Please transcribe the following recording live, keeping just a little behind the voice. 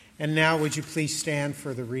And now would you please stand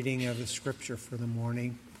for the reading of the scripture for the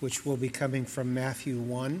morning, which will be coming from Matthew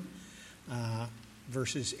 1,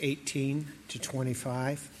 verses 18 to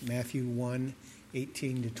 25. Matthew 1,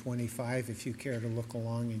 18 to 25, if you care to look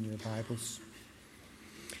along in your Bibles.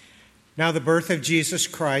 Now the birth of Jesus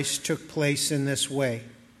Christ took place in this way.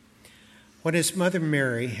 When his mother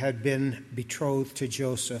Mary had been betrothed to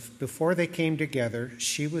Joseph, before they came together,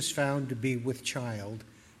 she was found to be with child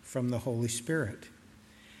from the Holy Spirit.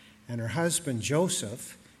 And her husband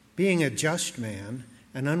Joseph, being a just man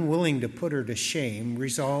and unwilling to put her to shame,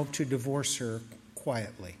 resolved to divorce her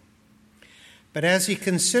quietly. But as he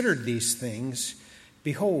considered these things,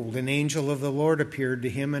 behold, an angel of the Lord appeared to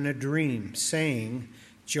him in a dream, saying,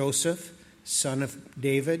 Joseph, son of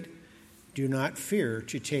David, do not fear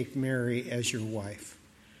to take Mary as your wife,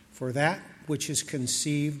 for that which is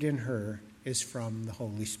conceived in her is from the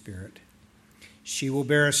Holy Spirit. She will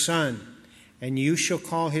bear a son, and you shall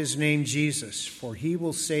call his name Jesus, for he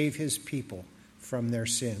will save his people from their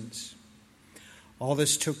sins. All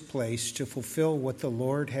this took place to fulfill what the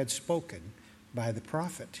Lord had spoken by the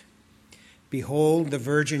prophet. Behold, the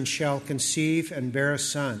virgin shall conceive and bear a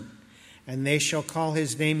son, and they shall call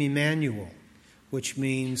his name Emmanuel, which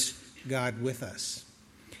means God with us.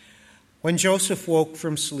 When Joseph woke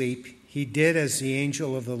from sleep, he did as the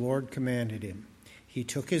angel of the Lord commanded him. He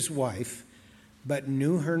took his wife, but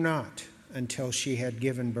knew her not until she had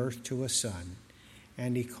given birth to a son,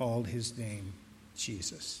 and he called his name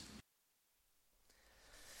Jesus.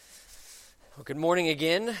 Well, good morning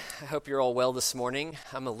again. I hope you're all well this morning.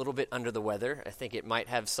 I'm a little bit under the weather. I think it might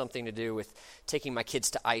have something to do with taking my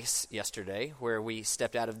kids to ice yesterday, where we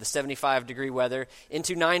stepped out of the 75-degree weather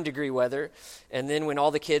into 9-degree weather. And then when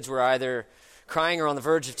all the kids were either crying or on the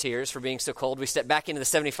verge of tears for being so cold, we stepped back into the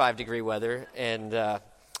 75-degree weather, and now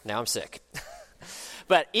I'm sick.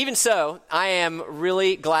 But even so, I am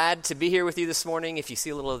really glad to be here with you this morning. If you see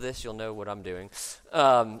a little of this, you'll know what I'm doing.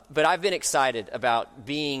 But I've been excited about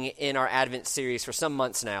being in our Advent series for some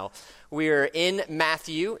months now. We're in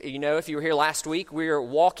Matthew. You know, if you were here last week, we're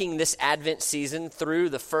walking this Advent season through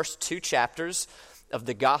the first 2 chapters of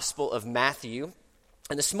the Gospel of Matthew.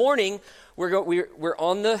 And this morning, we're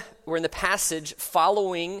in the passage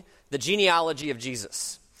following the genealogy of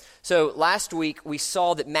Jesus. So last week, we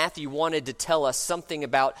saw that Matthew wanted to tell us something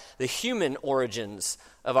about the human origins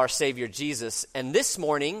of our Savior Jesus. And this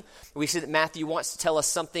morning, we see that Matthew wants to tell us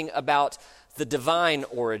something about the divine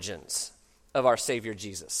origins of our Savior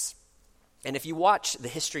Jesus. And if you watch the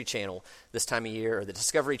History Channel this time of year, or the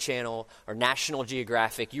Discovery Channel, or National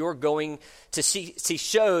Geographic, you're going to see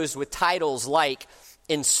shows with titles like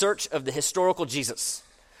In Search of the Historical Jesus,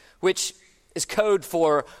 which is code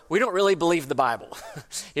for we don't really believe the Bible.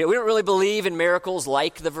 We don't really believe in miracles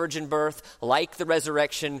like the virgin birth, like the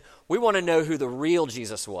resurrection. We want to know who the real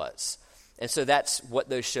Jesus was. And so that's what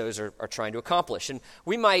those shows are trying to accomplish. And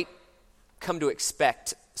we might come to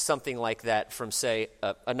expect something like that from, say,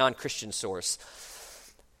 a non-Christian source.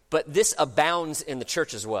 But this abounds in the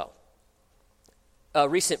church as well. A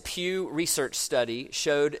recent Pew Research study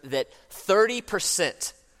showed that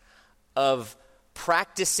 30% of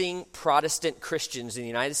practicing Protestant Christians in the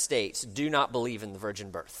United States do not believe in the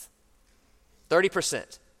virgin birth.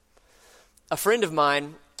 30%. A friend of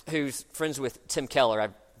mine who's friends with Tim Keller, I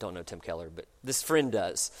don't know Tim Keller, but this friend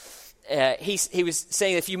does, he was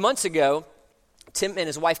saying a few months ago, Tim and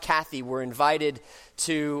his wife Kathy were invited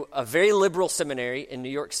to a very liberal seminary in New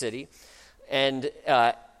York City, and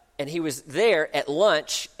he was there at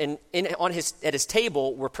lunch, and at his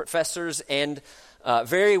table were professors and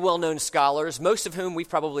very well-known scholars, most of whom we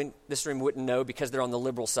probably in this room wouldn't know because they're on the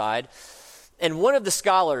liberal side. And one of the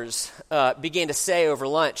scholars began to say over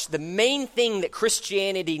lunch, the main thing that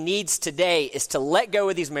Christianity needs today is to let go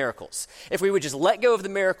of these miracles. If we would just let go of the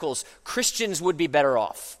miracles, Christians would be better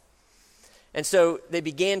off. And so they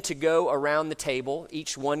began to go around the table,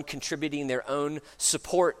 each one contributing their own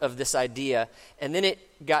support of this idea. And then it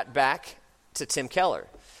got back to Tim Keller.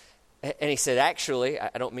 And he said, actually,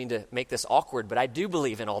 I don't mean to make this awkward, but I do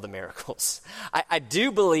believe in all the miracles. I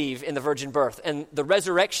do believe in the virgin birth and the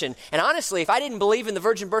resurrection. And honestly, if I didn't believe in the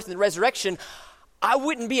virgin birth and the resurrection, I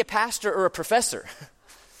wouldn't be a pastor or a professor.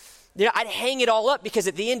 I'd hang it all up, because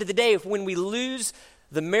at the end of the day, when we lose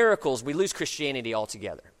the miracles, we lose Christianity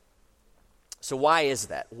altogether. So why is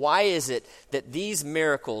that? Why is it that these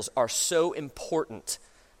miracles are so important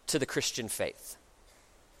to the Christian faith?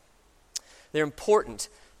 They're important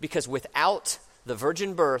because without the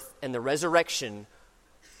virgin birth and the resurrection,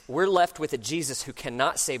 we're left with a Jesus who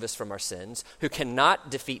cannot save us from our sins, who cannot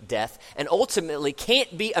defeat death, and ultimately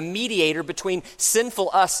can't be a mediator between sinful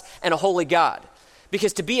us and a holy God.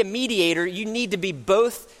 Because to be a mediator, you need to be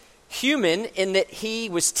both human in that he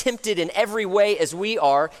was tempted in every way as we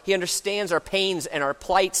are. He understands our pains and our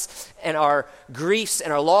plights and our griefs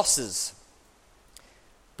and our losses.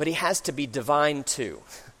 But he has to be divine too.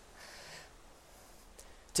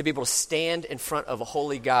 To be able to stand in front of a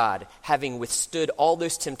holy God, having withstood all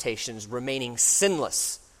those temptations, remaining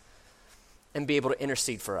sinless, and be able to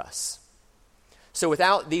intercede for us. So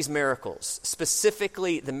without these miracles,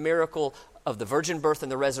 specifically the miracle of the virgin birth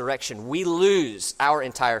and the resurrection, we lose our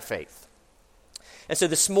entire faith. And so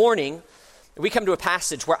this morning, we come to a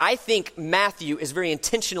passage where I think Matthew is very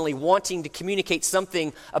intentionally wanting to communicate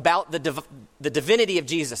something about the divinity of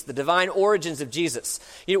Jesus, the divine origins of Jesus.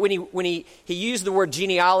 You know, when he used the word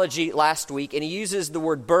genealogy last week, and he uses the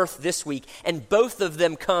word birth this week, and both of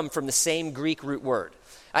them come from the same Greek root word.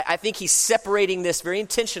 I think he's separating this very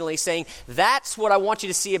intentionally, saying, that's what I want you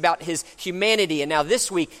to see about his humanity. And now this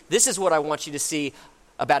week, this is what I want you to see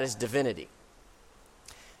about his divinity.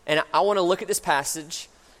 And I want to look at this passage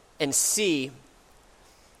and see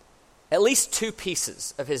at least two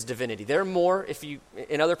pieces of his divinity. There are more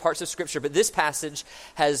in other parts of Scripture, but this passage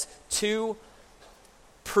has two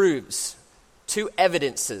proofs, two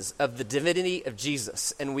evidences of the divinity of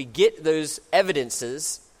Jesus. And we get those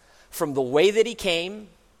evidences from the way that he came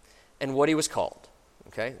and what he was called.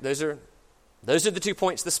 Okay? Those are the 2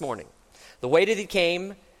 points this morning. The way that he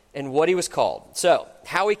came and what he was called. So,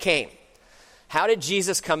 how he came. How did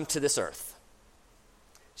Jesus come to this earth?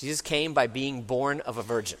 Jesus came by being born of a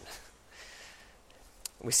virgin.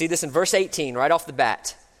 We see this in verse 18 right off the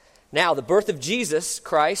bat. Now, the birth of Jesus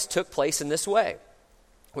Christ took place in this way.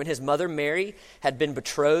 When his mother Mary had been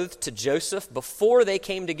betrothed to Joseph, before they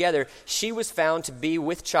came together, she was found to be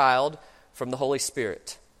with child from the Holy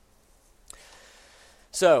Spirit.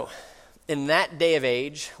 So, in that day of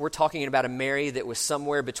age, we're talking about a Mary that was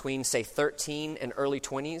somewhere between, say, 13 and early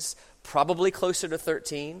 20s, probably closer to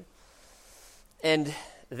 13. And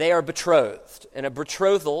they are betrothed. And a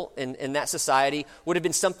betrothal in that society would have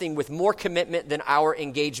been something with more commitment than our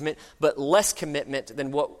engagement, but less commitment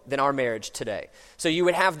than our marriage today. So you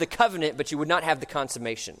would have the covenant, but you would not have the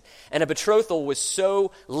consummation. And a betrothal was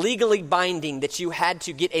so legally binding that you had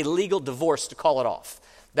to get a legal divorce to call it off.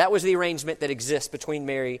 That was the arrangement that exists between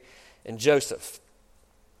Mary and Joseph.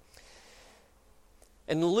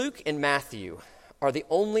 And Luke and Matthew are the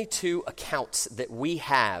only two accounts that we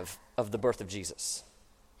have of the birth of Jesus.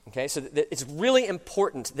 Okay, so it's really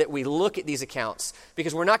important that we look at these accounts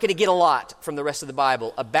because we're not going to get a lot from the rest of the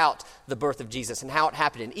Bible about the birth of Jesus and how it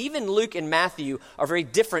happened. And even Luke and Matthew are very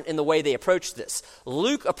different in the way they approach this.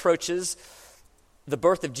 Luke approaches the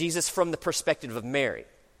birth of Jesus from the perspective of Mary.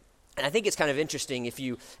 And I think it's kind of interesting if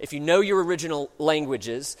you know your original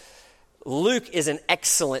languages, Luke is an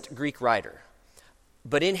excellent Greek writer.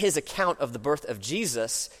 But in his account of the birth of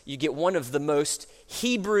Jesus, you get one of the most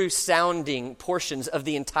Hebrew-sounding portions of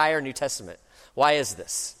the entire New Testament. Why is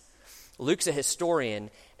this? Luke's a historian,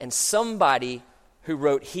 and somebody who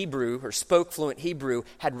wrote Hebrew or spoke fluent Hebrew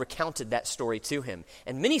had recounted that story to him.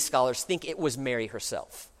 And many scholars think it was Mary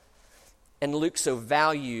herself. And Luke so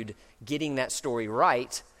valued getting that story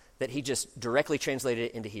right that he just directly translated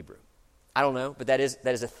it into Hebrew. I don't know, but that is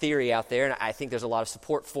a theory out there, and I think there's a lot of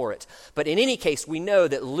support for it. But in any case, we know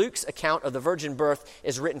that Luke's account of the virgin birth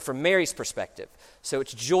is written from Mary's perspective. So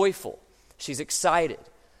it's joyful. She's excited.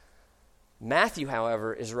 Matthew,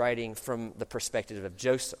 however, is writing from the perspective of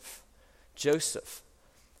Joseph. Joseph,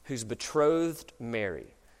 whose betrothed Mary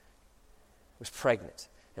was pregnant.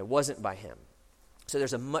 It wasn't by him. So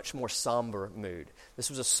there's a much more somber mood. This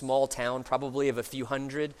was a small town, probably of a few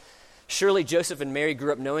hundred. Surely Joseph and Mary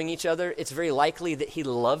grew up knowing each other. It's very likely that he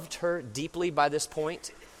loved her deeply by this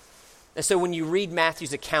point. And so when you read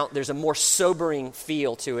Matthew's account, there's a more sobering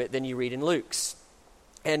feel to it than you read in Luke's.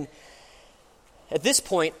 And at this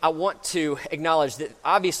point, I want to acknowledge that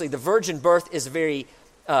obviously the virgin birth is very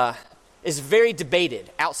debated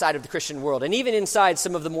outside of the Christian world, and even inside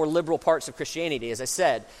some of the more liberal parts of Christianity, as I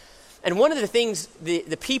said. And one of the things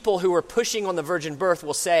the people who are pushing on the virgin birth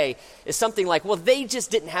will say is something like, well, they just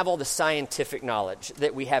didn't have all the scientific knowledge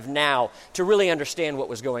that we have now to really understand what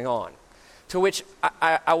was going on. To which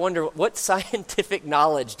I wonder, what scientific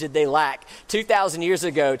knowledge did they lack 2,000 years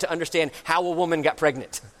ago to understand how a woman got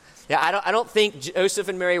pregnant? Yeah, I don't think Joseph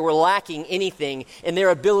and Mary were lacking anything in their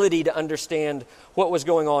ability to understand what was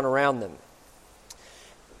going on around them.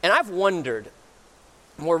 And I've wondered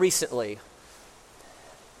more recently,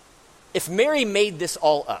 if Mary made this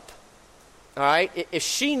all up, all right, if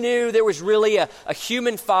she knew there was really a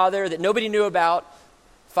human father that nobody knew about,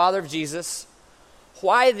 father of Jesus,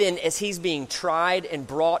 why then, as he's being tried and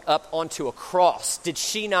brought up onto a cross, did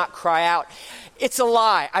she not cry out, "It's a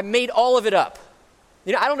lie, I made all of it up"?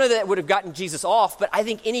 I don't know that would have gotten Jesus off, but I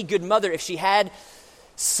think any good mother, if she had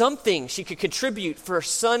something she could contribute for her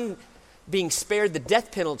son being spared the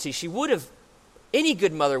death penalty, any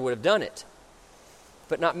good mother would have done it.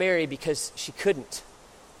 But not Mary, because she couldn't,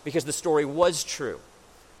 because the story was true.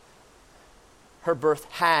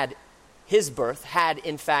 His birth had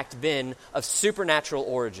in fact been of supernatural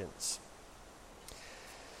origins.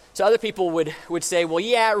 So other people would say, well,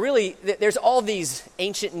 yeah, really, there's all these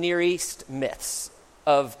ancient Near East myths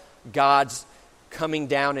of God's coming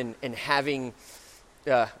down and having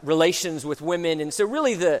relations with women. And so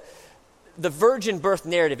really the virgin birth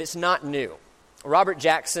narrative, it's not new. Robert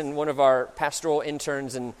Jackson, one of our pastoral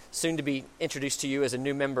interns and soon to be introduced to you as a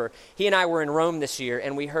new member, he and I were in Rome this year,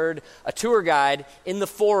 and we heard a tour guide in the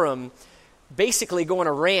forum basically go on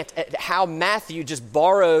a rant at how Matthew just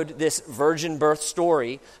borrowed this virgin birth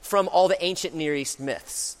story from all the ancient Near East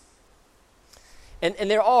myths. And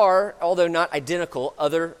there are, although not identical,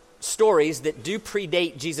 other stories that do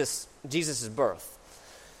predate Jesus' birth.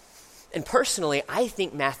 And personally, I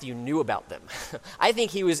think Matthew knew about them. I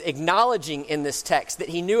think he was acknowledging in this text that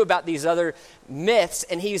he knew about these other myths,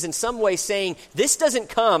 and he was in some way saying, this doesn't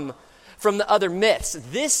come from the other myths.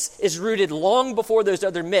 This is rooted long before those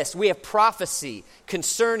other myths. We have prophecy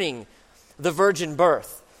concerning the virgin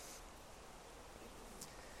birth.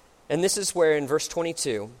 And this is where in verse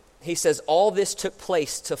 22, he says, all this took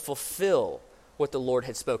place to fulfill what the Lord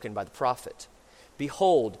had spoken by the prophet.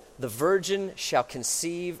 Behold, the virgin shall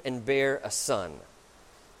conceive and bear a son.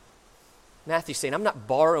 Matthew's saying, I'm not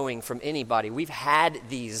borrowing from anybody. We've had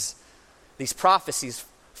these prophecies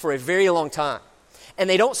for a very long time. And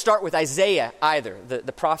they don't start with Isaiah either,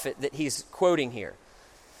 the prophet that he's quoting here.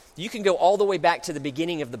 You can go all the way back to the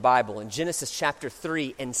beginning of the Bible in Genesis chapter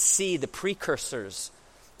 3 and see the precursors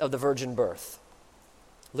of the virgin birth.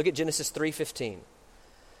 Look at Genesis 3:15.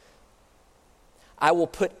 I will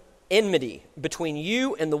put enmity between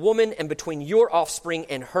you and the woman, and between your offspring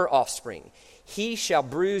and her offspring. He shall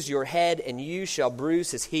bruise your head, and you shall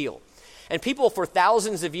bruise his heel. And people for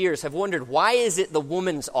thousands of years have wondered, why is it the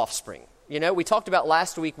woman's offspring? We talked about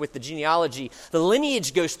last week with the genealogy, the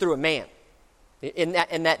lineage goes through a man in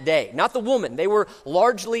that day, not the woman. They were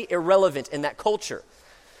largely irrelevant in that culture.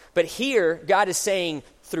 But here, God is saying,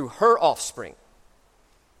 through her offspring,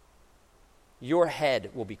 your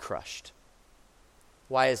head will be crushed.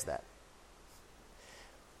 Why is that?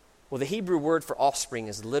 Well, the Hebrew word for offspring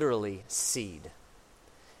is literally seed.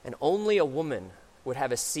 And only a woman would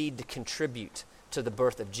have a seed to contribute to the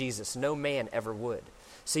birth of Jesus. No man ever would.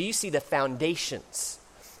 So you see the foundations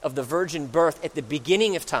of the virgin birth at the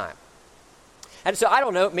beginning of time. And so I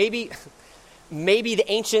don't know, maybe the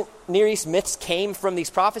ancient Near East myths came from these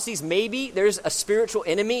prophecies. Maybe there's a spiritual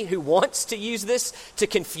enemy who wants to use this to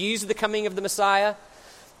confuse the coming of the Messiah.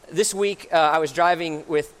 This week, I was driving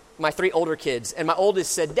with my 3 older kids, and my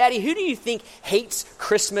oldest said, Daddy, who do you think hates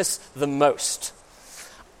Christmas the most?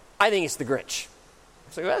 I think it's the Grinch.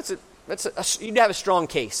 So you'd have a strong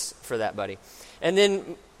case for that, buddy. And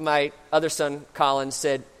then my other son, Colin,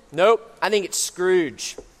 said, nope, I think it's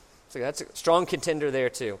Scrooge. So that's a strong contender there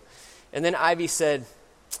too. And then Ivy said,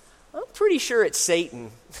 I'm pretty sure it's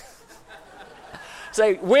Satan.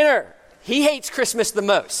 So winner. He hates Christmas the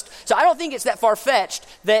most. So I don't think it's that far-fetched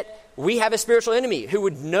that we have a spiritual enemy who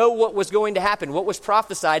would know what was going to happen, what was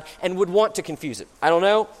prophesied, and would want to confuse it. I don't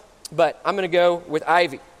know, but I'm going to go with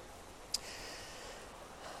Ivy.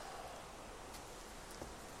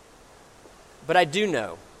 But I do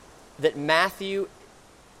know that Matthew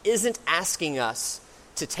isn't asking us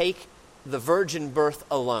to take the virgin birth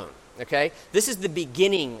alone, okay? This is the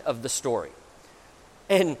beginning of the story.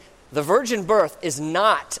 And the virgin birth is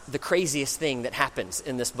not the craziest thing that happens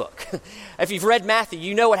in this book. If you've read Matthew,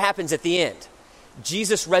 you know what happens at the end.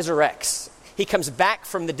 Jesus resurrects. He comes back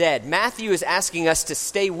from the dead. Matthew is asking us to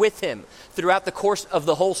stay with him throughout the course of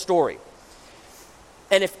the whole story.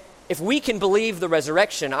 And if we can believe the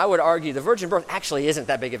resurrection, I would argue the virgin birth actually isn't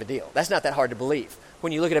that big of a deal. That's not that hard to believe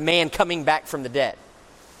when you look at a man coming back from the dead.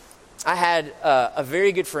 I had a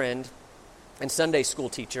very good friend and Sunday school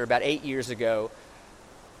teacher about 8 years ago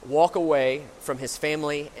walk away from his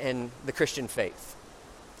family and the Christian faith.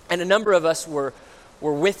 And a number of us were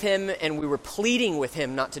with him, and we were pleading with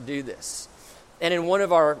him not to do this. And in one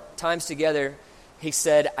of our times together, he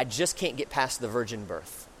said, I just can't get past the virgin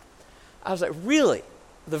birth. I was like, really?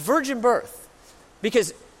 The virgin birth?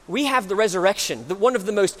 Because we have the resurrection, one of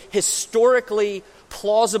the most historically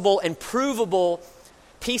plausible and provable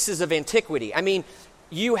pieces of antiquity. I mean,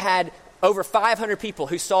 you had over 500 people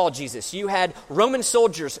who saw Jesus. You had Roman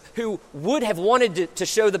soldiers who would have wanted to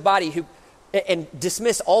show the body and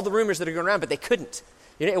dismiss all the rumors that are going around, but they couldn't.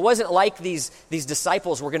 It wasn't like these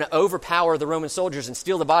disciples were going to overpower the Roman soldiers and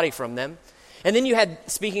steal the body from them. And then you had,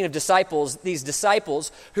 speaking of disciples, these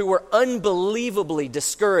disciples who were unbelievably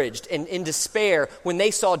discouraged and in despair when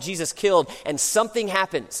they saw Jesus killed, and something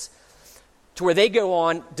happens to where they go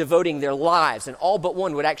on devoting their lives, and all but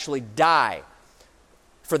one would actually die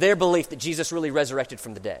for their belief that Jesus really resurrected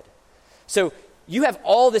from the dead. So you have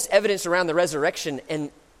all this evidence around the resurrection,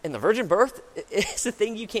 and the virgin birth is a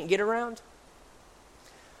thing you can't get around.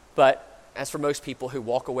 But as for most people who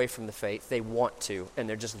walk away from the faith, they want to, and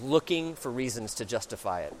they're just looking for reasons to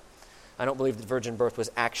justify it. I don't believe the virgin birth was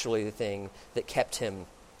actually the thing that kept him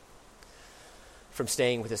from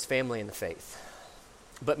staying with his family in the faith.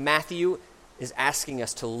 But Matthew is asking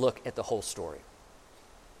us to look at the whole story.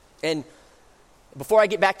 And before I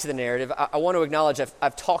get back to the narrative, I want to acknowledge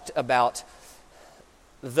I've talked about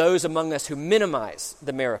those among us who minimize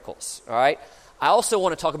the miracles, all right? I also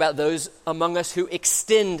want to talk about those among us who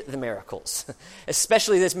extend the miracles,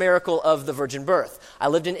 especially this miracle of the virgin birth. I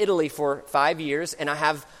lived in Italy for 5 years, and I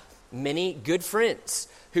have many good friends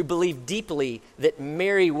who believe deeply that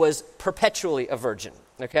Mary was perpetually a virgin,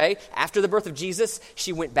 okay? After the birth of Jesus,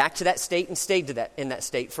 she went back to that state and stayed in that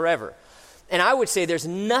state forever. And I would say there's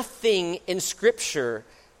nothing in Scripture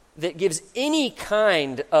that gives any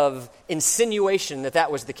kind of insinuation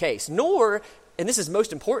that was the case, nor, and this is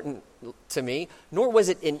most important to me, nor was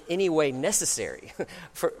it in any way necessary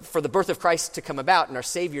for the birth of Christ to come about and our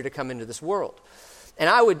Savior to come into this world. And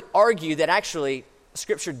I would argue that actually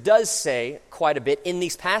Scripture does say quite a bit in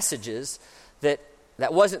these passages that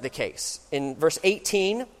wasn't the case. In verse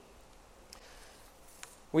 18,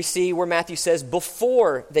 we see where Matthew says,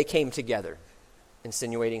 before they came together,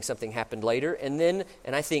 insinuating something happened later. And then,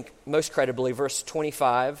 and I think most credibly, verse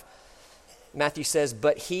 25, Matthew says,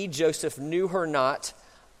 but he, Joseph, knew her not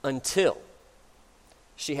until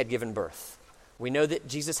she had given birth. We know that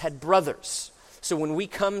Jesus had brothers. So when we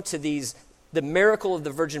come to the miracle of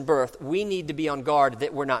the virgin birth, we need to be on guard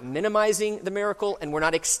that we're not minimizing the miracle and we're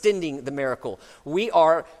not extending the miracle. We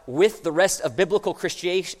are, with the rest of biblical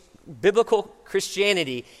Christianity,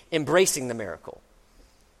 embracing the miracle.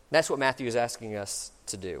 That's what Matthew is asking us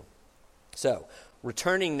to do. So,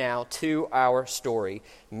 returning now to our story.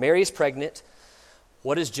 Mary is pregnant.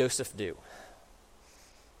 What does Joseph do?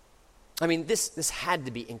 I mean, this had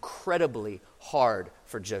to be incredibly hard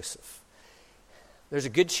for Joseph. There's a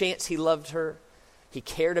good chance he loved her. He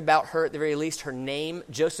cared about her at the very least. Her name,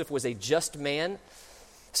 Joseph, was a just man.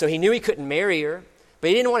 So he knew he couldn't marry her, but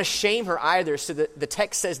he didn't want to shame her either. So the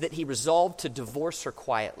text says that he resolved to divorce her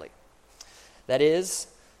quietly. That is,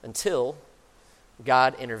 until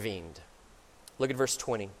God intervened. Look at verse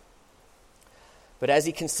 20. But as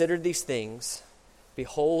he considered these things,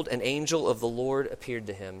 behold, an angel of the Lord appeared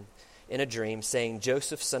to him in a dream, saying,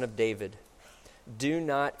 Joseph, son of David, do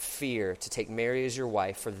not fear to take Mary as your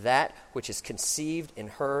wife, for that which is conceived in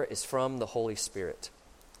her is from the Holy Spirit.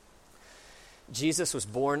 Jesus was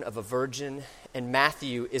born of a virgin, and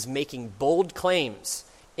Matthew is making bold claims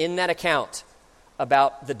in that account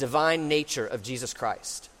about the divine nature of Jesus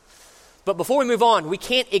Christ. But before we move on, we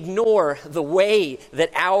can't ignore the way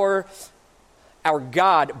that our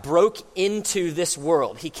God broke into this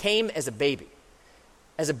world. He came as a baby.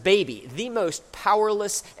 As a baby, the most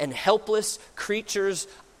powerless and helpless creatures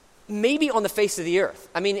maybe on the face of the earth.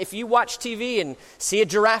 I mean, if you watch TV and see a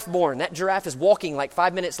giraffe born, that giraffe is walking like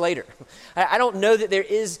 5 minutes later. I don't know that there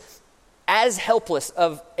is as helpless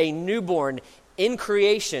of a newborn in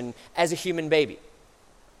creation as a human baby.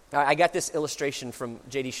 I got this illustration from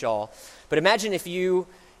J.D. Shaw, but imagine if you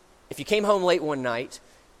came home late one night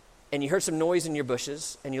and you heard some noise in your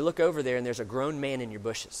bushes and you look over there and there's a grown man in your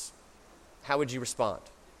bushes. How would you respond?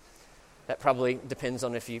 That probably depends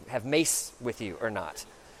on if you have mace with you or not.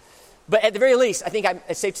 But at the very least, I think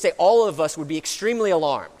it's safe to say all of us would be extremely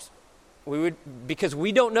alarmed. We would, because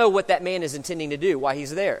we don't know what that man is intending to do while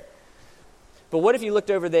he's there. But what if you looked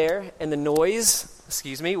over there and the noise,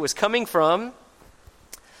 was coming from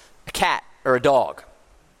a cat or a dog?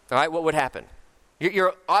 All right, what would happen?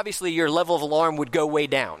 Obviously, your level of alarm would go way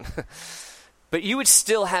down. But you would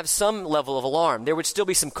still have some level of alarm. There would still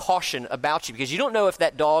be some caution about you because you don't know if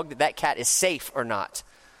that dog, that cat is safe or not.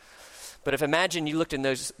 But if imagine you looked in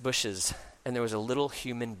those bushes and there was a little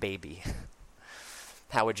human baby,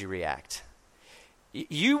 how would you react?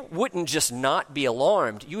 You wouldn't just not be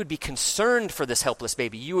alarmed. You would be concerned for this helpless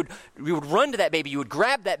baby. You would run to that baby. You would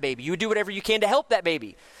grab that baby. You would do whatever you can to help that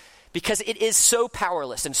baby because it is so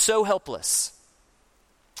powerless and so helpless.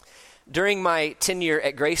 During my tenure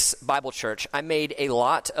at Grace Bible Church, I made a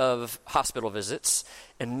lot of hospital visits,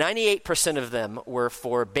 and 98% of them were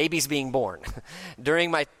for babies being born.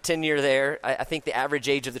 During my tenure there, I think the average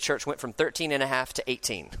age of the church went from 13 and a half to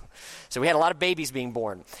 18. So we had a lot of babies being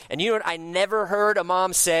born. And you know what I never heard a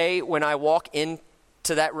mom say when I walk into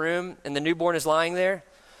that room and the newborn is lying there?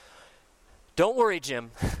 Don't worry,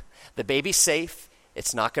 Jim. The baby's safe.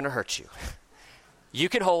 It's not going to hurt you. You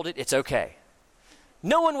can hold it. It's okay.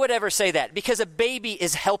 No one would ever say that because a baby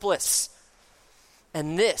is helpless.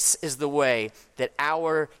 And this is the way that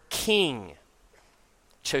our King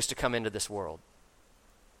chose to come into this world.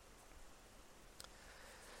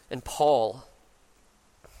 And Paul,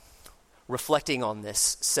 reflecting on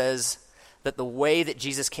this, says that the way that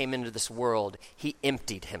Jesus came into this world, he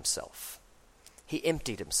emptied himself. He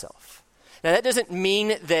emptied himself. Now, that doesn't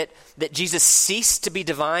mean that Jesus ceased to be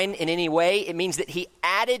divine in any way. It means that he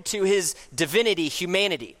added to his divinity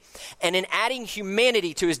humanity. And in adding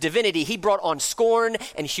humanity to his divinity, he brought on scorn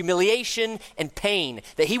and humiliation and pain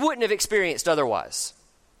that he wouldn't have experienced otherwise.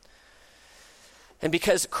 And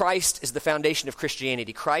because Christ is the foundation of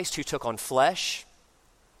Christianity, Christ who took on flesh,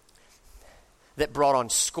 that brought on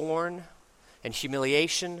scorn and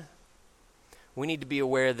humiliation, we need to be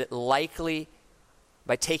aware that likely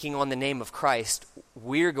by taking on the name of Christ,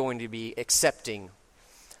 we're going to be accepting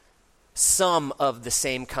some of the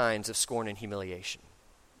same kinds of scorn and humiliation.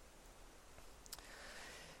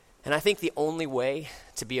 And I think the only way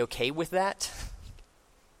to be okay with that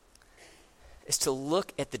is to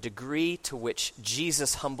look at the degree to which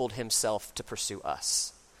Jesus humbled himself to pursue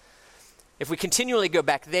us. If we continually go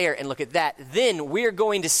back there and look at that, then we're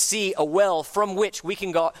going to see a well from which we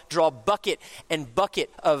can draw bucket and bucket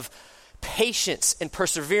of patience and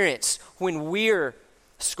perseverance when we're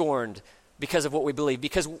scorned because of what we believe,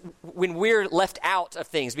 because when we're left out of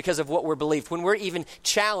things because of what we're believed, when we're even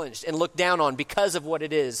challenged and looked down on because of what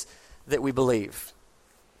it is that we believe.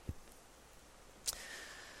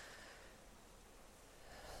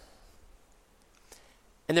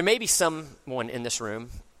 And there may be someone in this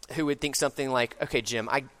room who would think something like, okay, Jim,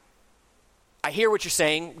 I hear what you're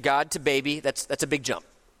saying, God to baby, that's a big jump.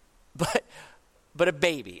 But a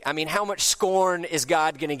baby, I mean, how much scorn is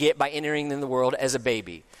God going to get by entering in the world as a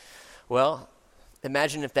baby? Well,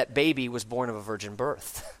 imagine if that baby was born of a virgin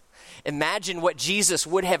birth. Imagine what Jesus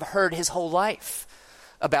would have heard his whole life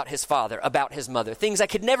about his father, about his mother, things I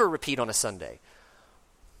could never repeat on a Sunday.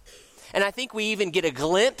 And I think we even get a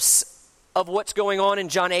glimpse of what's going on in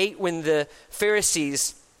John 8 when the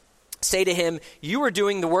Pharisees say to him, "You are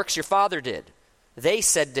doing the works your father did." They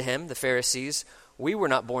said to him, the Pharisees, "We were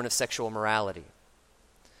not born of sexual morality."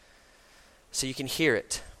 So you can hear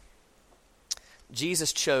it.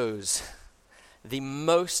 Jesus chose the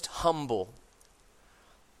most humble,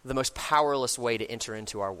 the most powerless way to enter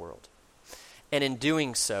into our world. And in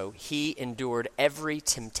doing so, he endured every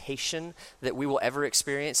temptation that we will ever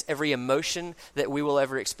experience, every emotion that we will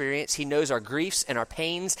ever experience. He knows our griefs and our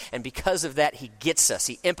pains, and because of that, he gets us.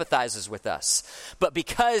 He empathizes with us. But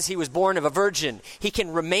because he was born of a virgin, he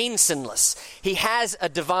can remain sinless. He has a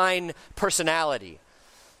divine personality.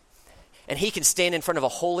 And he can stand in front of a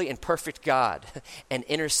holy and perfect God and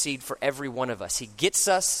intercede for every one of us. He gets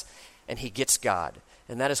us and he gets God.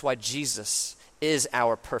 And that is why Jesus is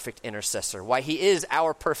our perfect intercessor, why he is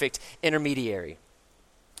our perfect intermediary.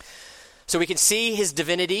 So we can see his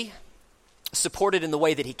divinity supported in the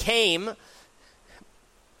way that he came,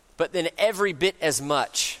 but then every bit as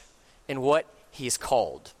much in what he's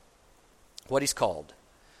called. What he's called.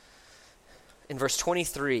 In verse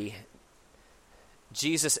 23,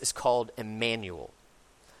 Jesus is called Emmanuel,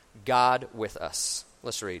 God with us.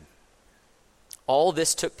 Let's read. All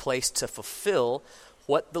this took place to fulfill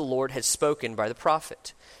what the Lord had spoken by the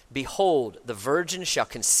prophet. Behold, the virgin shall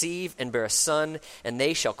conceive and bear a son, and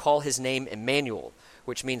they shall call his name Emmanuel,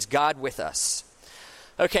 which means God with us.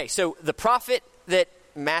 Okay, so the prophet that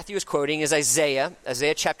Matthew is quoting is Isaiah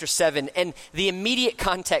chapter 7, and the immediate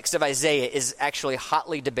context of Isaiah is actually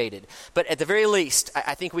hotly debated. But at the very least,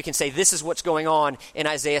 I think we can say this is what's going on in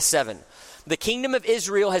Isaiah 7. The kingdom of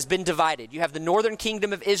Israel has been divided. You have the northern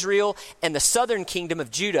kingdom of Israel and the southern kingdom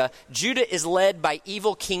of Judah. Judah is led by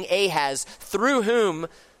evil King Ahaz, through whom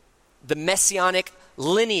the messianic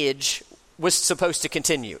lineage is supposed to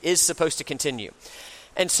continue.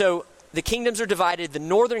 And so the kingdoms are divided. The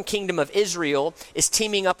northern kingdom of Israel is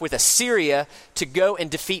teaming up with Assyria to go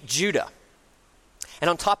and defeat Judah. And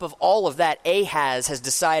on top of all of that, Ahaz has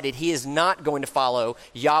decided he is not going to follow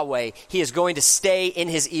Yahweh. He is going to stay in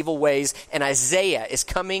his evil ways. And Isaiah is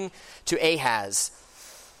coming to Ahaz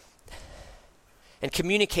and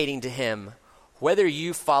communicating to him whether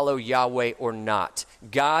you follow Yahweh or not,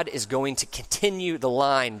 God is going to continue the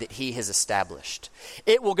line that he has established.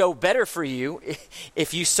 It will go better for you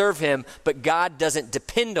if you serve him, but God doesn't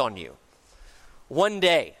depend on you. One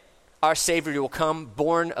day, our Savior will come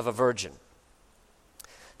born of a virgin.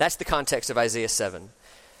 That's the context of Isaiah 7.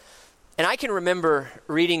 And I can remember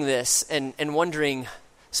reading this and wondering,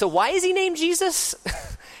 so why is he named Jesus?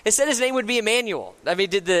 It said his name would be Emmanuel. I mean,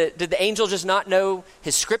 did the angel just not know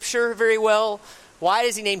his scripture very well? Why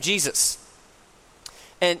is he named Jesus?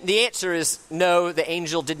 And the answer is no, the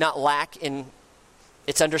angel did not lack in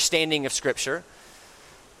its understanding of scripture.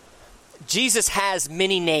 Jesus has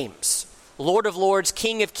many names. Lord of Lords,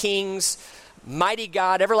 King of Kings, Mighty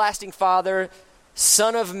God, Everlasting Father,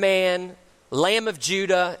 Son of Man, Lamb of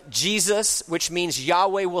Judah, Jesus, which means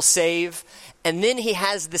Yahweh will save. And then he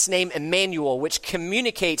has this name Emmanuel, which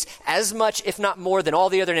communicates as much, if not more, than all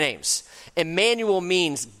the other names. Emmanuel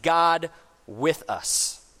means God with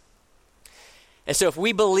us. And so if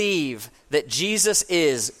we believe that Jesus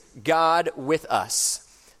is God with us,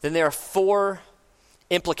 then there are 4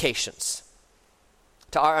 implications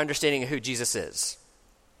to our understanding of who Jesus is.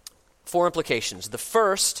 4 implications. The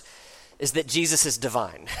first is that Jesus is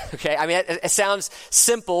divine, okay? I mean, it sounds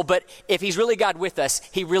simple, but if he's really God with us,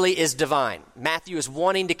 he really is divine. Matthew is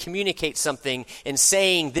wanting to communicate something and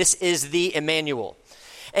saying this is the Emmanuel.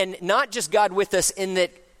 And not just God with us in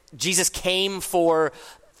that Jesus came for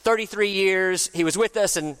 33 years, he was with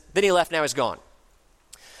us, and then he left, now he's gone.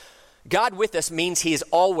 God with us means he is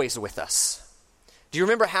always with us. Do you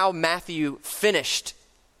remember how Matthew finished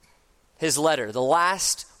his letter, the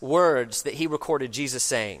last words that he recorded Jesus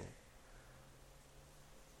saying?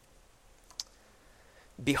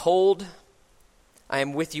 Behold, I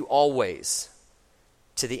am with you always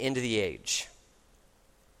to the end of the age.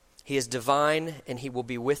 He is divine and he will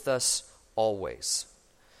be with us always.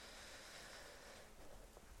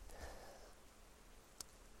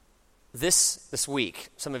 This week,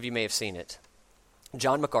 some of you may have seen it,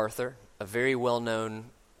 John MacArthur, a very well-known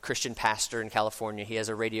Christian pastor in California, he has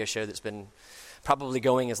a radio show that's been probably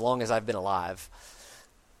going as long as I've been alive.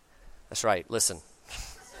 That's right, listen.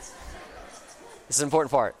 This is an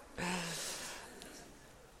important part.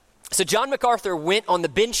 So John MacArthur went on the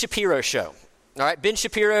Ben Shapiro show. All right, Ben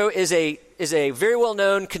Shapiro is a very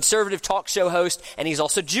well-known conservative talk show host, and he's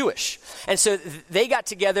also Jewish. And so they got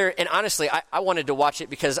together, and honestly, I wanted to watch it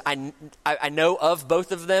because I know of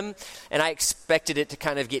both of them, and I expected it to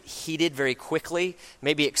kind of get heated very quickly,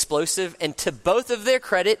 maybe explosive. And to both of their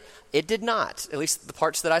credit, it did not, at least the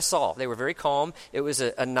parts that I saw. They were very calm. It was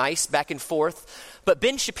a nice back and forth. But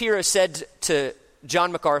Ben Shapiro said to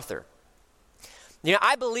John MacArthur, you know,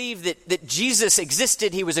 I believe that Jesus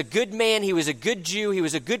existed. He was a good man. He was a good Jew. He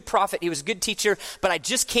was a good prophet. He was a good teacher. But I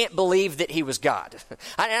just can't believe that he was God.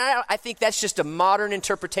 I think that's just a modern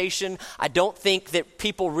interpretation. I don't think that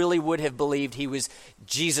people really would have believed he was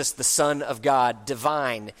Jesus, the Son of God,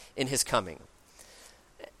 divine in his coming.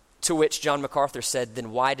 To which John MacArthur said,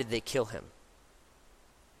 then why did they kill him?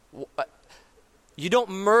 You don't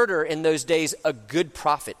murder in those days a good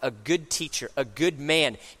prophet, a good teacher, a good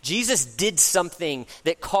man. Jesus did something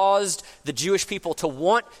that caused the Jewish people to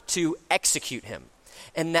want to execute him.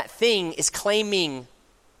 And that thing is claiming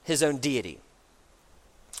his own deity.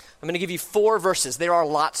 I'm going to give you 4 verses. There are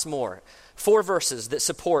lots more. 4 verses that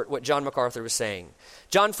support what John MacArthur was saying.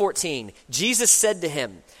 John 14, Jesus said to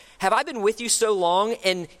him, have I been with you so long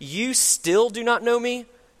and you still do not know me,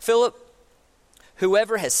 Philip?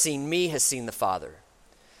 Whoever has seen me has seen the Father.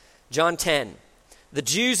 John 10, the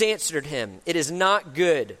Jews answered him, it is not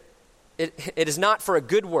good. It is not for a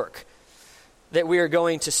good work that we are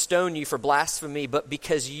going to stone you for blasphemy, but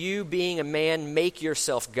because you, being a man, make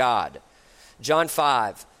yourself God. John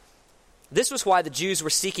 5, this was why the Jews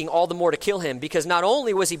were seeking all the more to kill him, because not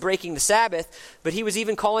only was he breaking the Sabbath, but he was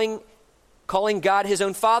even calling God his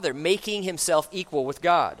own Father, making himself equal with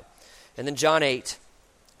God. And then John 8,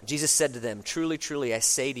 Jesus said to them, truly, truly, I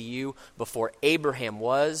say to you, before Abraham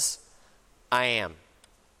was, I am.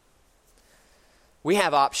 We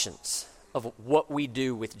have options of what we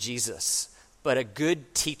do with Jesus, but a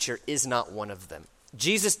good teacher is not one of them.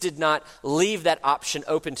 Jesus did not leave that option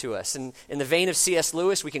open to us. And in the vein of C.S.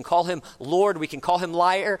 Lewis, we can call him Lord, we can call him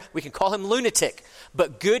liar, we can call him lunatic.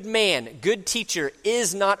 But good man, good teacher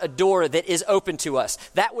is not a door that is open to us.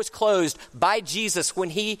 That was closed by Jesus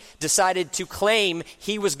when he decided to claim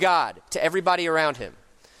he was God to everybody around him.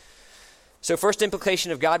 So first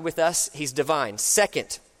implication of God with us, he's divine.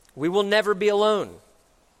 Second, we will never be alone.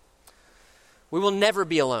 We will never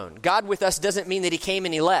be alone. God with us doesn't mean that he came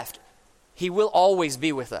and he left. He will always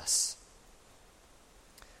be with us.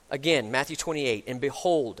 Again, Matthew 28, and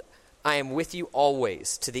behold, I am with you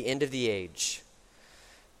always to the end of the age.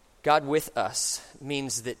 God with us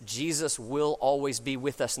means that Jesus will always be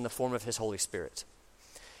with us in the form of his Holy Spirit.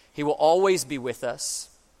 He will always be with us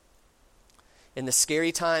in the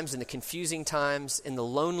scary times, in the confusing times, in the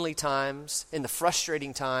lonely times, in the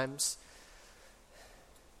frustrating times.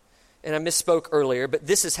 And I misspoke earlier, but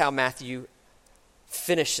this is how Matthew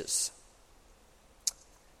finishes.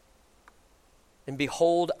 And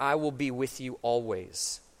behold, I will be with you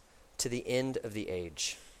always to the end of the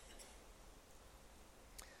age.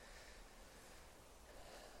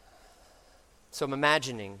 So I'm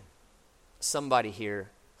imagining somebody here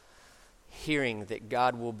hearing that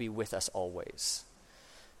God will be with us always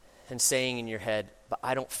and saying in your head, but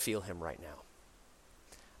I don't feel him right now.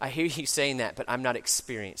 I hear you saying that, but I'm not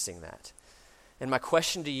experiencing that. And my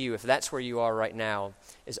question to you, if that's where you are right now,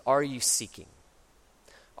 is are you seeking?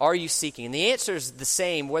 Are you seeking? And the answer is the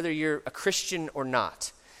same whether you're a Christian or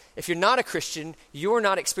not. If you're not a Christian, you're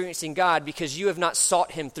not experiencing God because you have not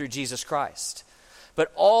sought him through Jesus Christ.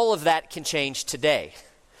 But all of that can change today.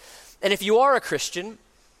 And if you are a Christian,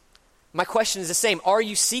 my question is the same. Are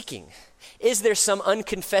you seeking? Is there some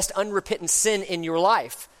unconfessed, unrepentant sin in your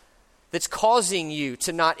life that's causing you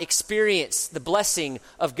to not experience the blessing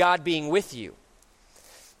of God being with you?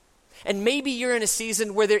 And maybe you're in a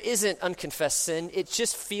season where there isn't unconfessed sin. It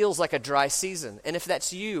just feels like a dry season. And if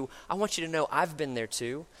that's you, I want you to know I've been there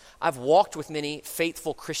too. I've walked with many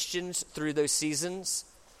faithful Christians through those seasons.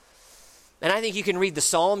 And I think you can read the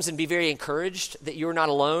Psalms and be very encouraged that you're not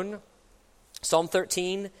alone. Psalm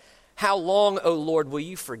 13, how long, O Lord, will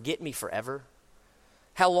you forget me forever?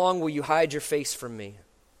 How long will you hide your face from me?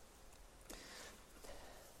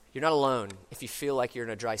 You're not alone if you feel like you're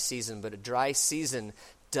in a dry season, but a dry season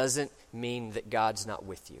doesn't mean that God's not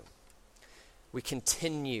with you. We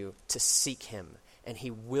continue to seek him, and he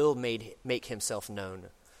will make himself known.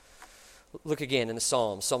 Look again in the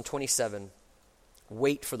Psalms, Psalm 27.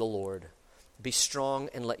 Wait for the Lord. Be strong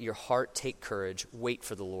and let your heart take courage. Wait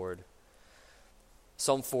for the Lord.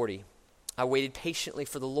 Psalm 40. I waited patiently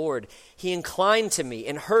for the Lord. He inclined to me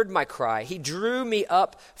and heard my cry. He drew me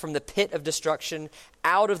up from the pit of destruction,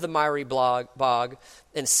 out of the miry bog,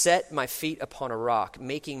 and set my feet upon a rock,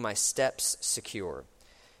 making my steps secure.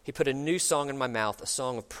 He put a new song in my mouth, a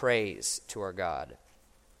song of praise to our God.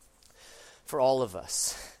 For all of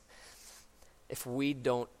us, if we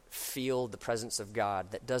don't feel the presence of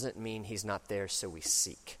God, that doesn't mean he's not there, so we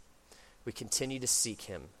seek. We continue to seek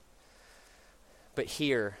him. But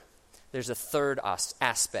here, there's a third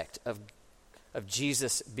aspect of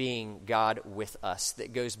Jesus being God with us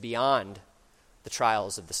that goes beyond the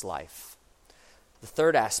trials of this life. The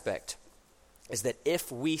third aspect is that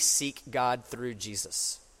if we seek God through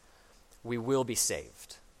Jesus, we will be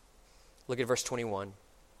saved. Look at verse 21.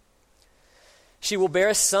 She will bear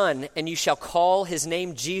a son, and you shall call his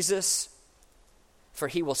name Jesus, for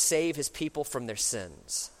he will save his people from their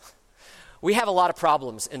sins. We have a lot of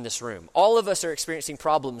problems in this room. All of us are experiencing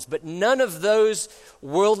problems, but none of those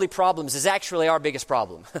worldly problems is actually our biggest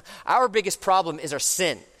problem. Our biggest problem is our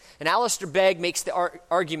sin. And Alistair Begg makes the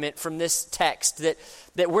argument from this text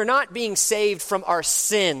that we're not being saved from our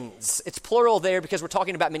sins. It's plural there because we're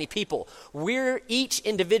talking about many people. We're each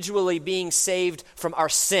individually being saved from our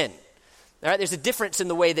sin. All right, there's a difference in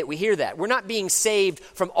the way that we hear that. We're not being saved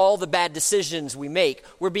from all the bad decisions we make.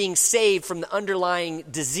 We're being saved from the underlying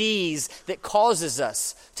disease that causes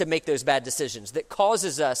us to make those bad decisions, that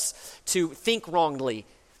causes us to think wrongly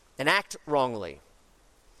and act wrongly.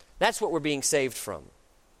 That's what we're being saved from.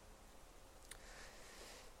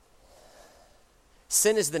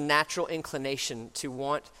 Sin is the natural inclination to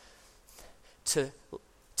want to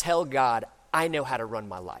tell God, I know how to run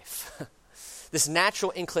my life. This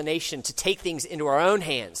natural inclination to take things into our own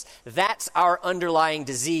hands, that's our underlying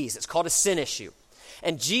disease. It's called a sin issue.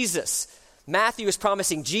 And Jesus, Matthew is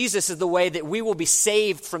promising Jesus is the way that we will be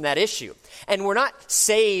saved from that issue. And we're not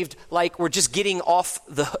saved like we're just getting off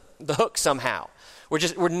the hook somehow.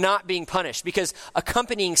 We're not being punished, because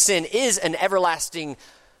accompanying sin is an everlasting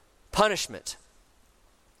punishment.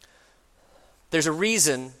 There's a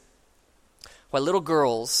reason why little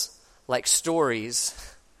girls like stories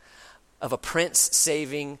of a prince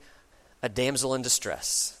saving a damsel in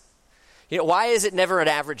distress. You know, why is it never an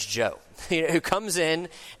average Joe who comes in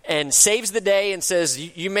and saves the day and says,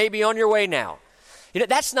 you may be on your way now? You know,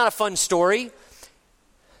 that's not a fun story.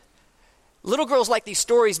 Little girls like these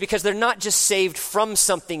stories because they're not just saved from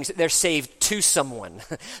something, they're saved to someone.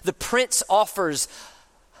 The prince offers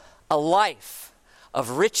a life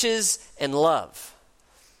of riches and love.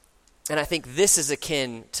 And I think this is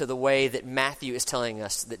akin to the way that Matthew is telling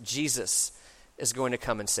us that Jesus is going to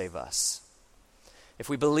come and save us. If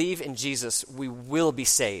we believe in Jesus, we will be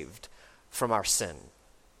saved from our sin.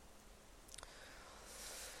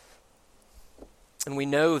 And we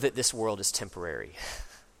know that this world is temporary,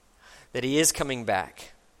 that he is coming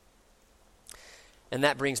back. And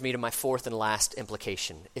that brings me to my fourth and last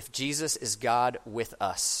implication. If Jesus is God with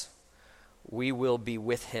us, we will be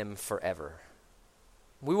with him forever.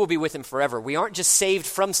 We will be with him forever. We aren't just saved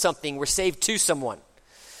from something, we're saved to someone.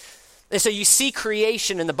 And so you see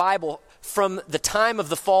creation in the Bible from the time of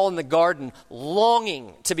the fall in the garden,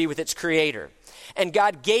 longing to be with its creator. And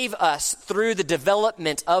God gave us, through the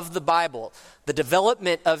development of the Bible, the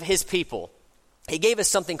development of his people, he gave us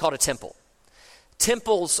something called a temple.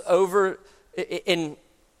 Temples over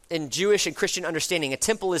in Jewish and Christian understanding, a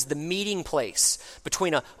temple is the meeting place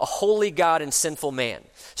between a holy God and sinful man.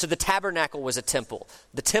 So the tabernacle was a temple.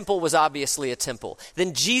 The temple was obviously a temple.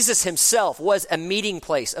 Then Jesus himself was a meeting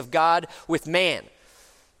place of God with man.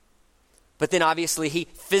 But then obviously he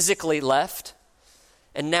physically left,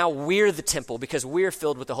 and now we're the temple because we're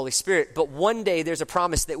filled with the Holy Spirit. But one day there's a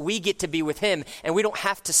promise that we get to be with him, and we don't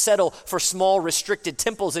have to settle for small restricted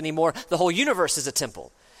temples anymore. The whole universe is a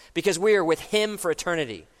temple because we are with him for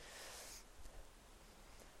eternity.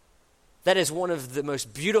 That is one of the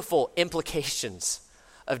most beautiful implications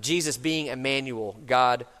of Jesus being Emmanuel,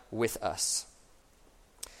 God with us.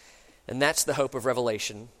 And that's the hope of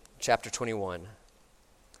Revelation, chapter 21,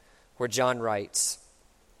 where John writes,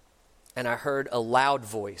 "And I heard a loud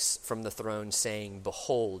voice from the throne saying,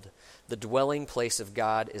 'Behold, the dwelling place of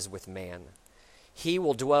God is with man. He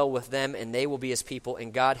will dwell with them, and they will be his people,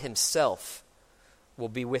 and God himself will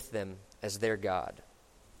be with them as their God.'"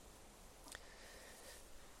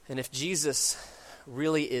 And if Jesus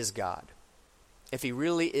really is God, if he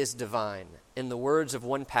really is divine, in the words of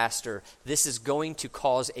one pastor, this is going to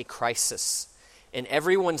cause a crisis in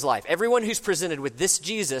everyone's life. Everyone who's presented with this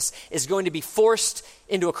Jesus is going to be forced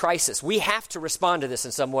into a crisis. We have to respond to this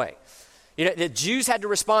in some way. You know, the Jews had to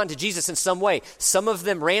respond to Jesus in some way. Some of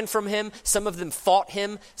them ran from him, some of them fought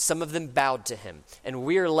him, some of them bowed to him. And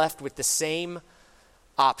we are left with the same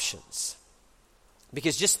options.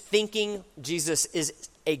 Because just thinking Jesus is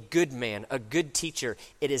a good man, a good teacher,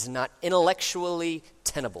 it is not intellectually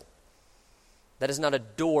tenable. That is not a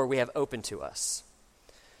door we have open to us.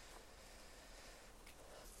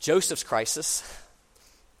 Joseph's crisis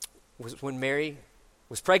was when Mary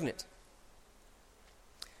was pregnant.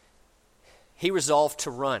 He resolved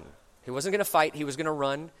to run. He wasn't going to fight, he was going to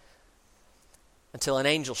run until an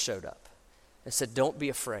angel showed up and said, "Don't be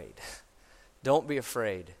afraid. Don't be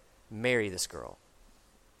afraid. Marry this girl."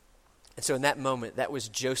 And so in that moment, that was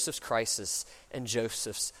Joseph's crisis and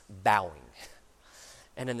Joseph's bowing.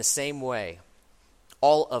 And in the same way,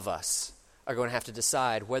 all of us are going to have to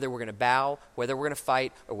decide whether we're going to bow, whether we're going to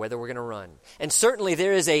fight, or whether we're going to run. And certainly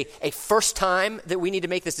there is a first time that we need to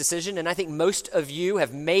make this decision, and I think most of you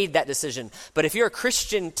have made that decision. But if you're a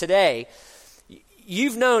Christian today,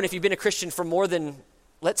 you've known, if you've been a Christian for more than,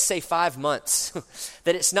 let's say, 5 months,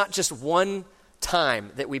 that it's not just one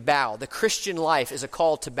time that we bow. The Christian life is a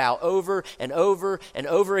call to bow over and over and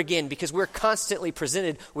over again because we're constantly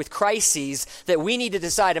presented with crises that we need to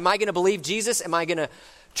decide, am I going to believe Jesus? Am I going to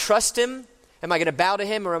trust him? Am I going to bow to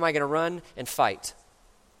him, or am I going to run and fight?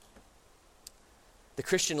 The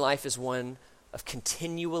Christian life is one of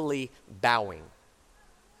continually bowing.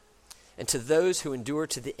 And to those who endure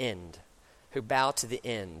to the end, who bow to the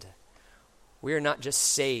end, we are not just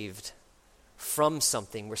saved from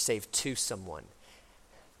something, we're saved to someone.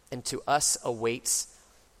 And to us awaits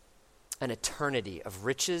an eternity of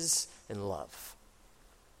riches and love.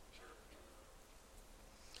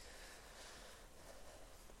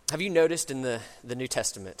 Have you noticed in the New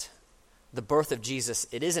Testament, the birth of Jesus,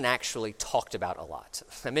 it isn't actually talked about a lot.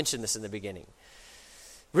 I mentioned this in the beginning.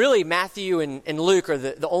 Really, Matthew and Luke are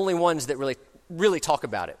the only ones that really talk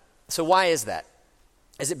about it. So why is that?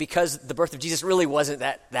 Is it because the birth of Jesus really wasn't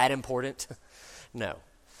that important? No.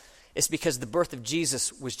 It's because the birth of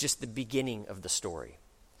Jesus was just the beginning of the story.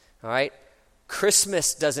 All right?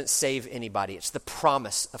 Christmas doesn't save anybody. It's the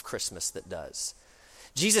promise of Christmas that does.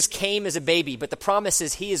 Jesus came as a baby, but the promise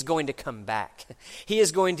is he is going to come back. He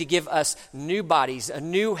is going to give us new bodies, a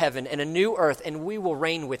new heaven, and a new earth, and we will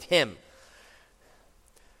reign with him.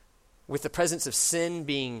 With the presence of sin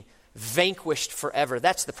being vanquished forever.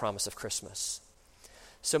 That's the promise of Christmas.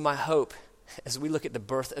 So my hope as we look at the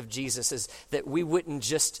birth of Jesus is that we wouldn't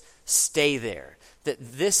just stay there, that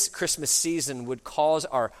this Christmas season would cause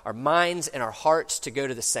our minds and our hearts to go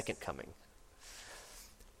to the second coming.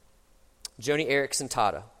 Joni Eareckson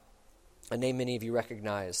Tada, a name many of you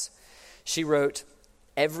recognize, she wrote,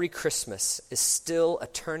 "Every Christmas is still a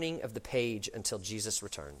turning of the page until Jesus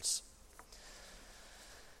returns."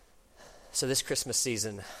 So this Christmas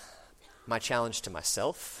season, my challenge to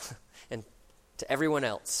myself and to everyone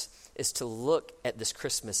else is to look at this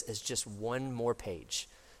Christmas as just one more page,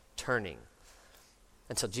 turning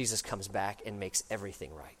until Jesus comes back and makes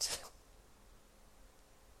everything right.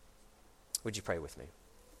 Would you pray with me?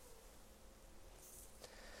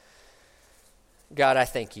 God, I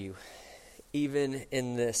thank you, even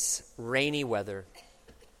in this rainy weather,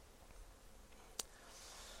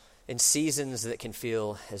 in seasons that can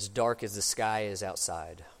feel as dark as the sky is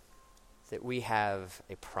outside, that we have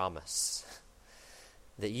a promise,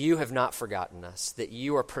 that you have not forgotten us, that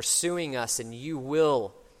you are pursuing us and you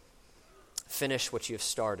will finish what you have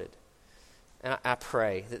started. And I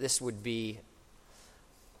pray that this would be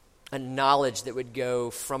a knowledge that would go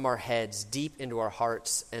from our heads deep into our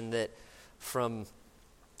hearts, and that from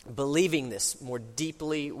believing this more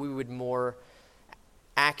deeply, we would more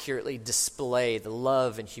accurately display the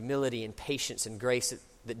love and humility and patience and grace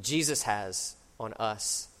that Jesus has on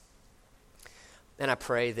us. And I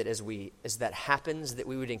pray that as that happens, that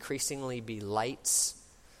we would increasingly be lights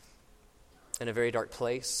in a very dark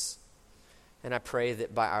place. And I pray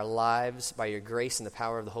that by our lives, by your grace and the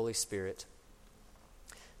power of the Holy Spirit,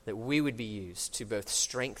 that we would be used to both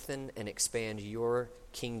strengthen and expand your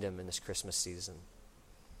kingdom in this Christmas season.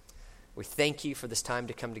 We thank you for this time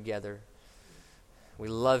to come together. We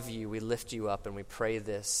love you, we lift you up, and we pray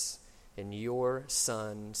this in your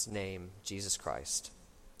Son's name, Jesus Christ.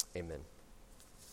 Amen.